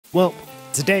Well,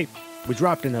 today we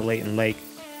dropped into Layton Lake,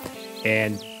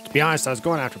 and to be honest, I was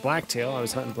going after Blacktail. I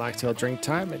was hunting Blacktail drink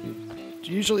time, and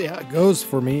usually how it goes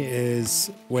for me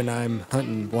is when I'm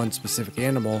hunting one specific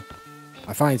animal,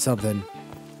 I find something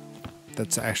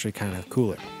that's actually kind of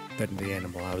cooler than the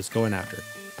animal I was going after.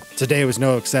 Today was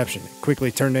no exception. It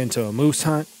quickly turned into a moose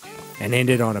hunt and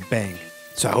ended on a bang.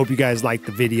 So I hope you guys liked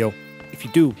the video. If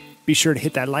you do, be sure to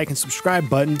hit that like and subscribe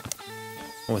button.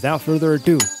 And without further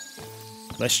ado,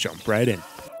 let's jump right in.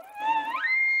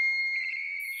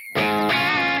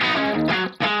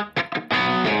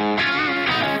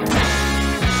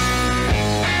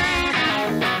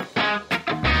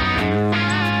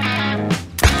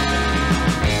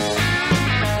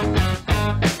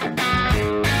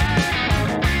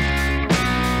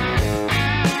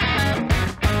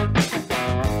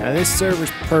 Now this server's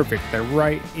perfect. They're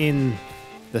right in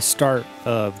the start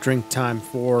of drink time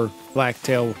for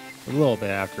Blacktail, a little bit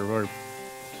after. We're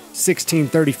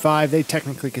 1635. They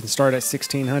technically can start at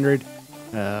 1600,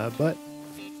 but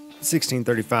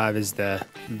 1635 is the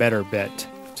better bet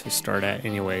to start at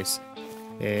anyways.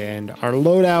 And our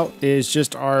loadout is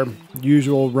just our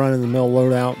usual run-of-the-mill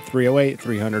loadout: 308,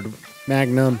 300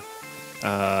 Magnum,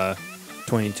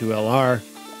 22 LR,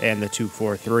 and the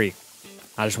 243.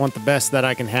 I just want the best that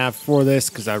I can have for this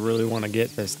because I really want to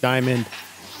get this diamond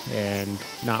and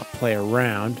not play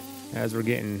around as we're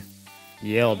getting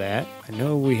yelled at. I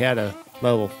know we had a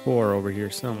level 4 over here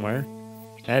somewhere.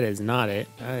 That is not it.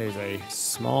 That is a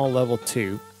small level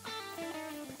 2.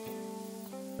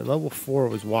 The level 4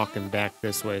 was walking back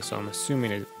this way, so I'm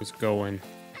assuming it was going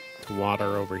to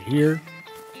water over here.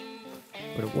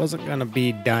 But it wasn't going to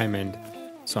be diamond,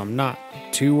 so I'm not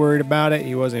too worried about it.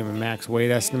 He wasn't even max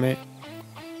weight estimate.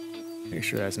 Make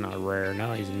sure that's not rare.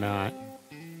 No, he's not.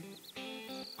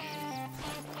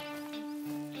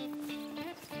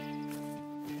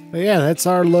 But yeah, that's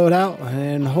our loadout,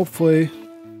 and hopefully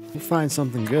we'll find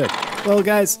something good. Well,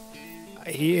 guys,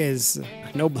 he is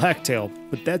no Blacktail,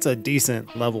 but that's a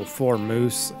decent level 4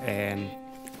 moose, and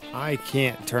I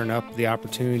can't turn up the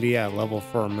opportunity at level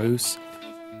 4 moose.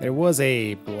 There was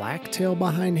a Blacktail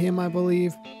behind him, I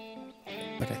believe,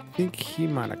 but I think he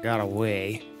might have got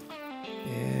away.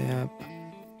 Yep.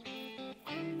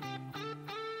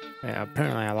 Yeah,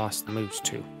 apparently I lost the moose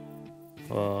too.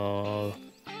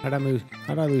 How'd I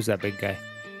lose that big guy?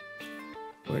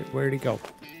 Where'd he go?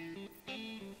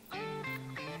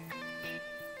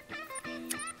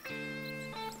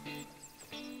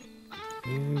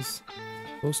 He's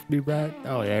supposed to be right.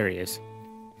 Oh, there he is.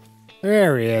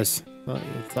 There he is. Well,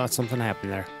 I thought something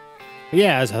happened there. But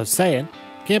yeah, as I was saying,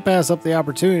 can't pass up the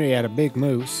opportunity at a big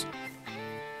moose.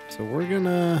 So we're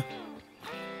gonna,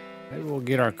 maybe we'll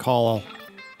get our caller.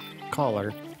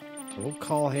 We'll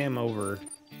call him over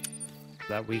so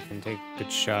that we can take a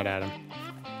good shot at him.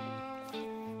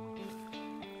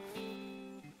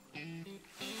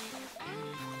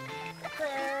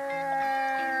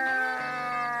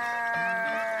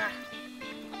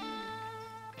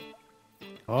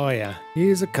 Oh yeah,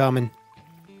 he's a-coming.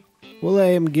 We'll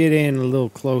let him get in a little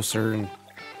closer and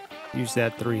use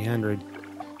that 300.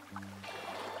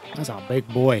 That's a big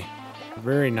boy.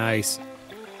 Very nice.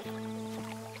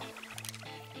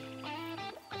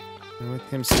 And with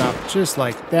him stopped just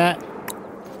like that,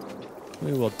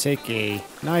 we will take a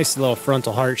nice little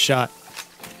frontal heart shot.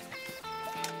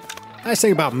 Nice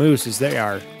thing about moose is they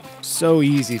are so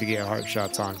easy to get heart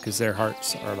shots on because their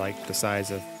hearts are like the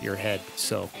size of your head.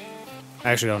 So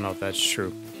I actually don't know if that's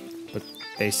true, but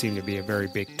they seem to be a very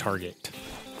big target. To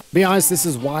be honest, this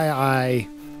is why I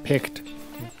picked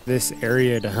this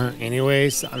area to hunt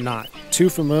anyways. I'm not too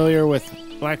familiar with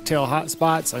Blacktail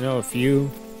hotspots. I know a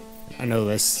few. I know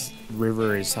this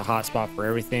river is a hotspot for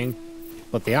everything,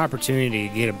 but the opportunity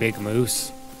to get a big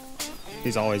moose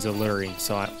is always alluring.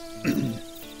 So I,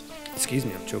 excuse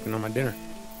me, I'm choking on my dinner.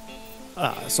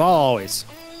 So I'll always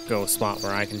go a spot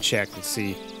where I can check and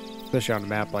see, especially on a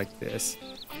map like this,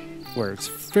 where it's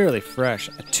fairly fresh.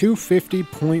 A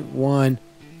 250.1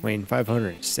 weighing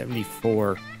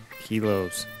 574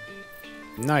 kilos.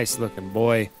 Nice looking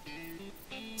boy.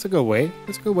 It's a good way.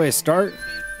 It's a good way to start.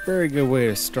 Very good way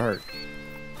to start.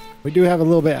 We do have a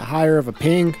little bit higher of a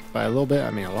ping. By a little bit, I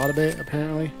mean a lot of it,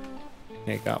 apparently.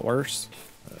 And it got worse.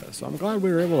 So I'm glad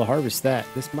we were able to harvest that.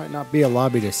 This might not be a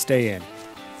lobby to stay in.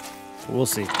 But we'll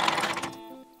see.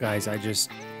 Guys, I just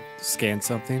scanned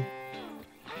something.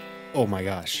 Oh my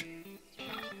gosh.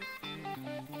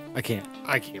 I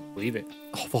can't believe it.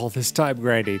 All this time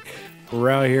grinding.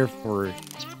 We're out here for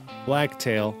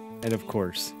Blacktail, and of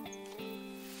course,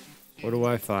 what do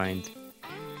I find?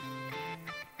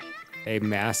 A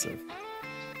massive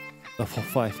level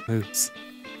 5 moose.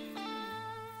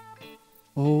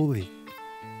 Holy.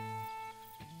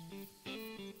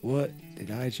 What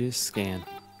did I just scan?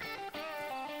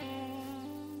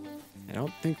 I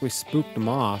don't think we spooked them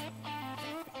off.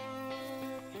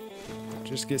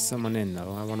 Just get someone in,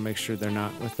 though. I want to make sure they're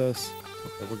not with us.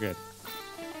 Okay, we're good.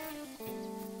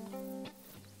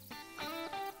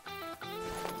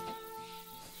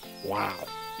 Wow.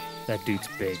 That dude's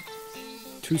big.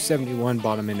 271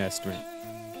 bottom in estimate.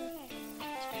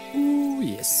 Ooh,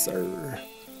 yes, sir.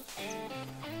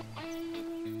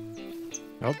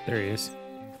 Oh, there he is.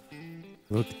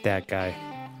 Look at that guy.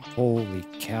 Holy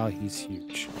cow, he's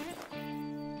huge.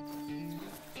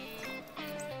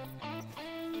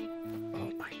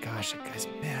 Oh my gosh, that guy's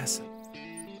massive.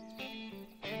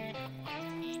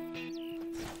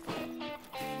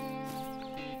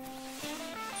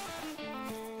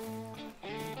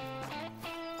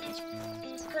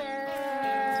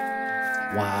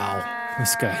 Wow,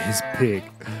 this guy is big.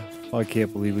 Oh, I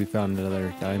can't believe we found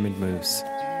another diamond moose.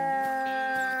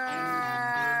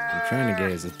 I'm trying to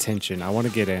get his attention. I want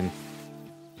to get in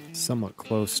somewhat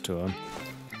close to him.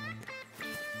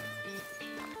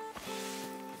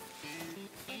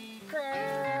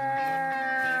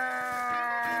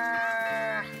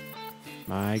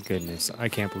 My goodness, I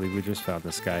can't believe we just found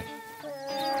this guy.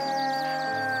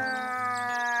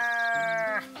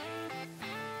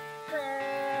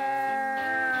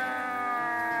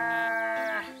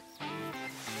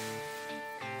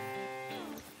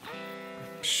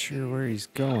 Sure where he's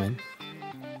going.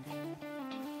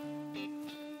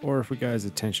 Or if we got his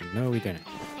attention. No, we didn't.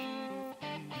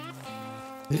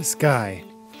 This guy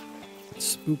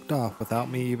spooked off without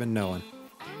me even knowing.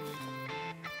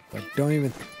 I don't even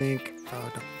think...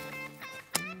 Oh,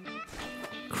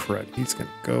 crud, he's gonna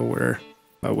go where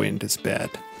my wind is bad.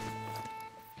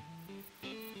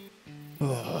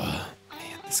 Oh,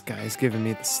 man, this guy's giving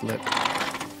me the slip.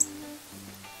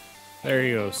 There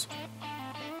he goes.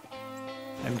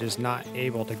 I'm just not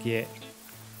able to get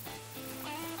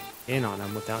in on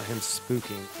him without him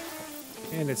spooking.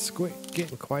 And it's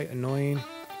getting quite annoying.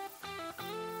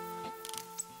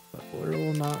 But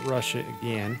we'll not rush it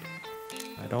again.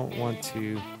 I don't want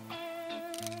to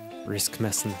risk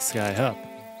messing this guy up.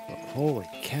 But holy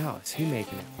cow, is he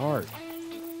making it hard.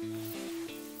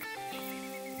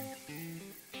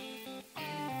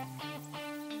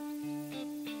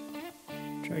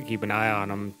 Try to keep an eye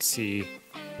on him to see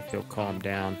if he'll calm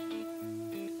down.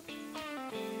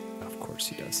 Of course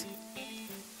he does.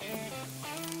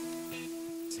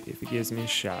 See if he gives me a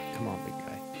shot. Come on, big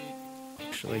guy.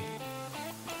 Actually.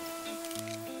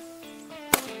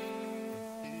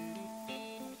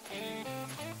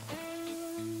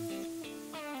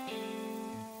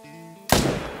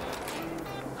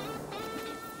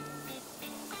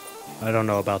 I don't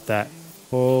know about that.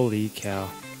 Holy cow.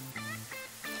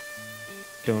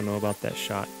 Don't know about that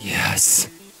shot. Yes.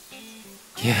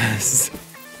 Yes.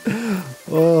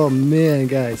 Oh man,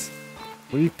 guys.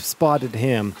 We spotted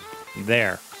him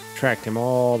there. Tracked him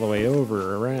all the way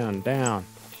over, around, down.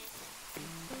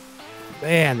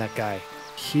 Man, that guy.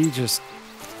 He was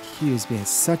being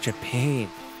such a pain.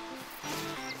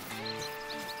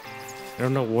 I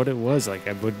don't know what it was. Like,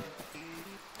 I would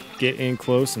get in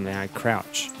close and then I'd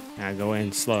crouch. And I'd go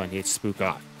in slow and he'd spook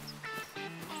off.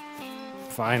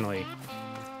 Finally,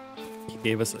 he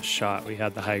gave us a shot. We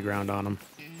had the high ground on him.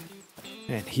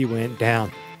 And he went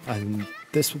down. And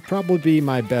this would probably be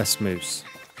my best moose,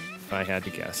 if I had to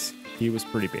guess. He was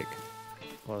pretty big.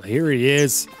 Well, here he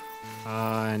is.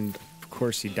 And of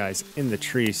course he dies in the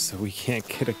tree, so we can't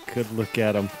get a good look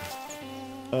at him.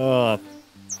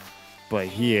 But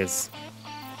he's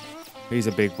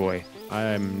a big boy.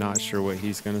 I'm not sure what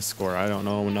he's going to score. I don't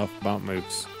know enough about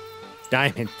moose.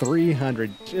 Diamond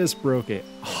 300. Just broke it.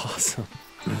 Awesome.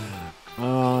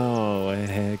 Oh,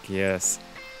 heck yes.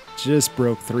 Just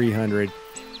broke 300.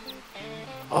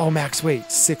 Oh, max weight.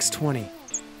 620.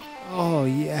 Oh,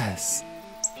 yes.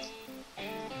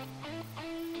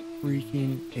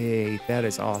 Freaking A. That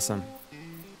is awesome.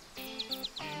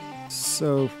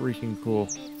 So freaking cool.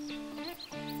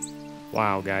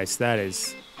 Wow, guys. That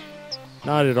is...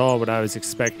 not at all what I was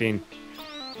expecting.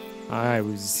 I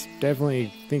was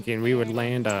definitely thinking we would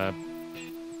land a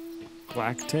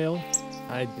blacktail.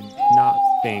 I did not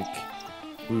think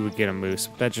we would get a moose.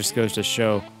 That just goes to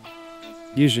show,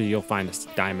 usually you'll find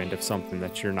a diamond of something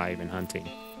that you're not even hunting.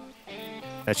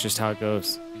 That's just how it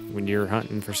goes. When you're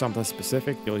hunting for something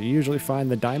specific, you'll usually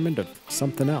find the diamond of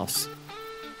something else.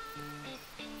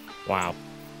 Wow.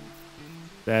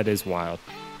 That is wild.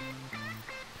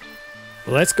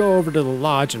 Let's go over to the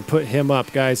lodge and put him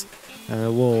up, guys.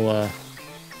 We'll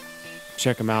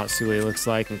check him out, see what he looks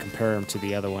like, and compare him to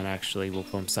the other one, actually. We'll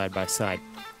put them side by side.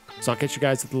 So I'll catch you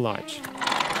guys at the lodge.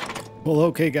 Well,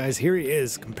 okay, guys, here he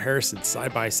is. Comparison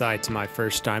side by side to my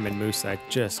first diamond moose I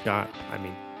just got. I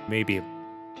mean, maybe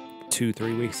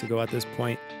 2-3 weeks ago at this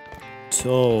point.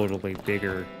 Totally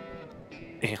bigger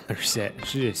antler set.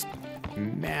 It's just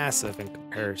massive in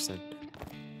comparison.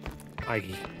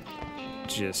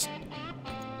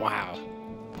 Wow.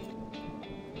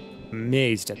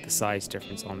 Amazed at the size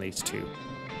difference on these two.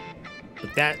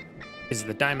 But that is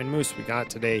the diamond moose we got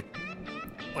today.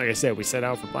 Like I said, we set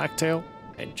out for Blacktail,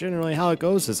 and generally how it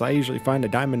goes is I usually find a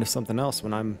diamond of something else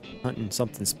when I'm hunting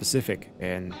something specific,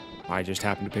 and I just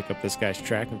happened to pick up this guy's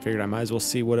track and figured I might as well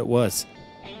see what it was.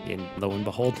 And lo and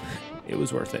behold, it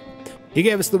was worth it. He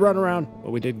gave us the runaround,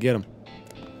 but we did get him.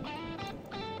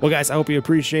 Well, guys, I hope you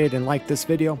appreciated and liked this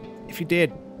video. If you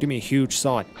did, do me a huge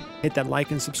solid. Hit that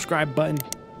like and subscribe button,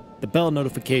 the bell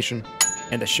notification,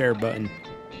 and the share button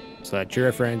so that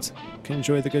your friends can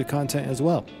enjoy the good content as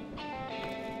well.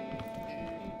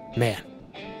 Man,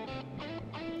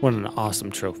 what an awesome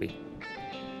trophy.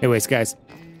 Anyways, guys,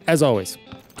 as always,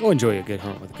 go enjoy a good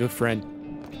hunt with a good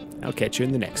friend. I'll catch you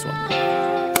in the next one.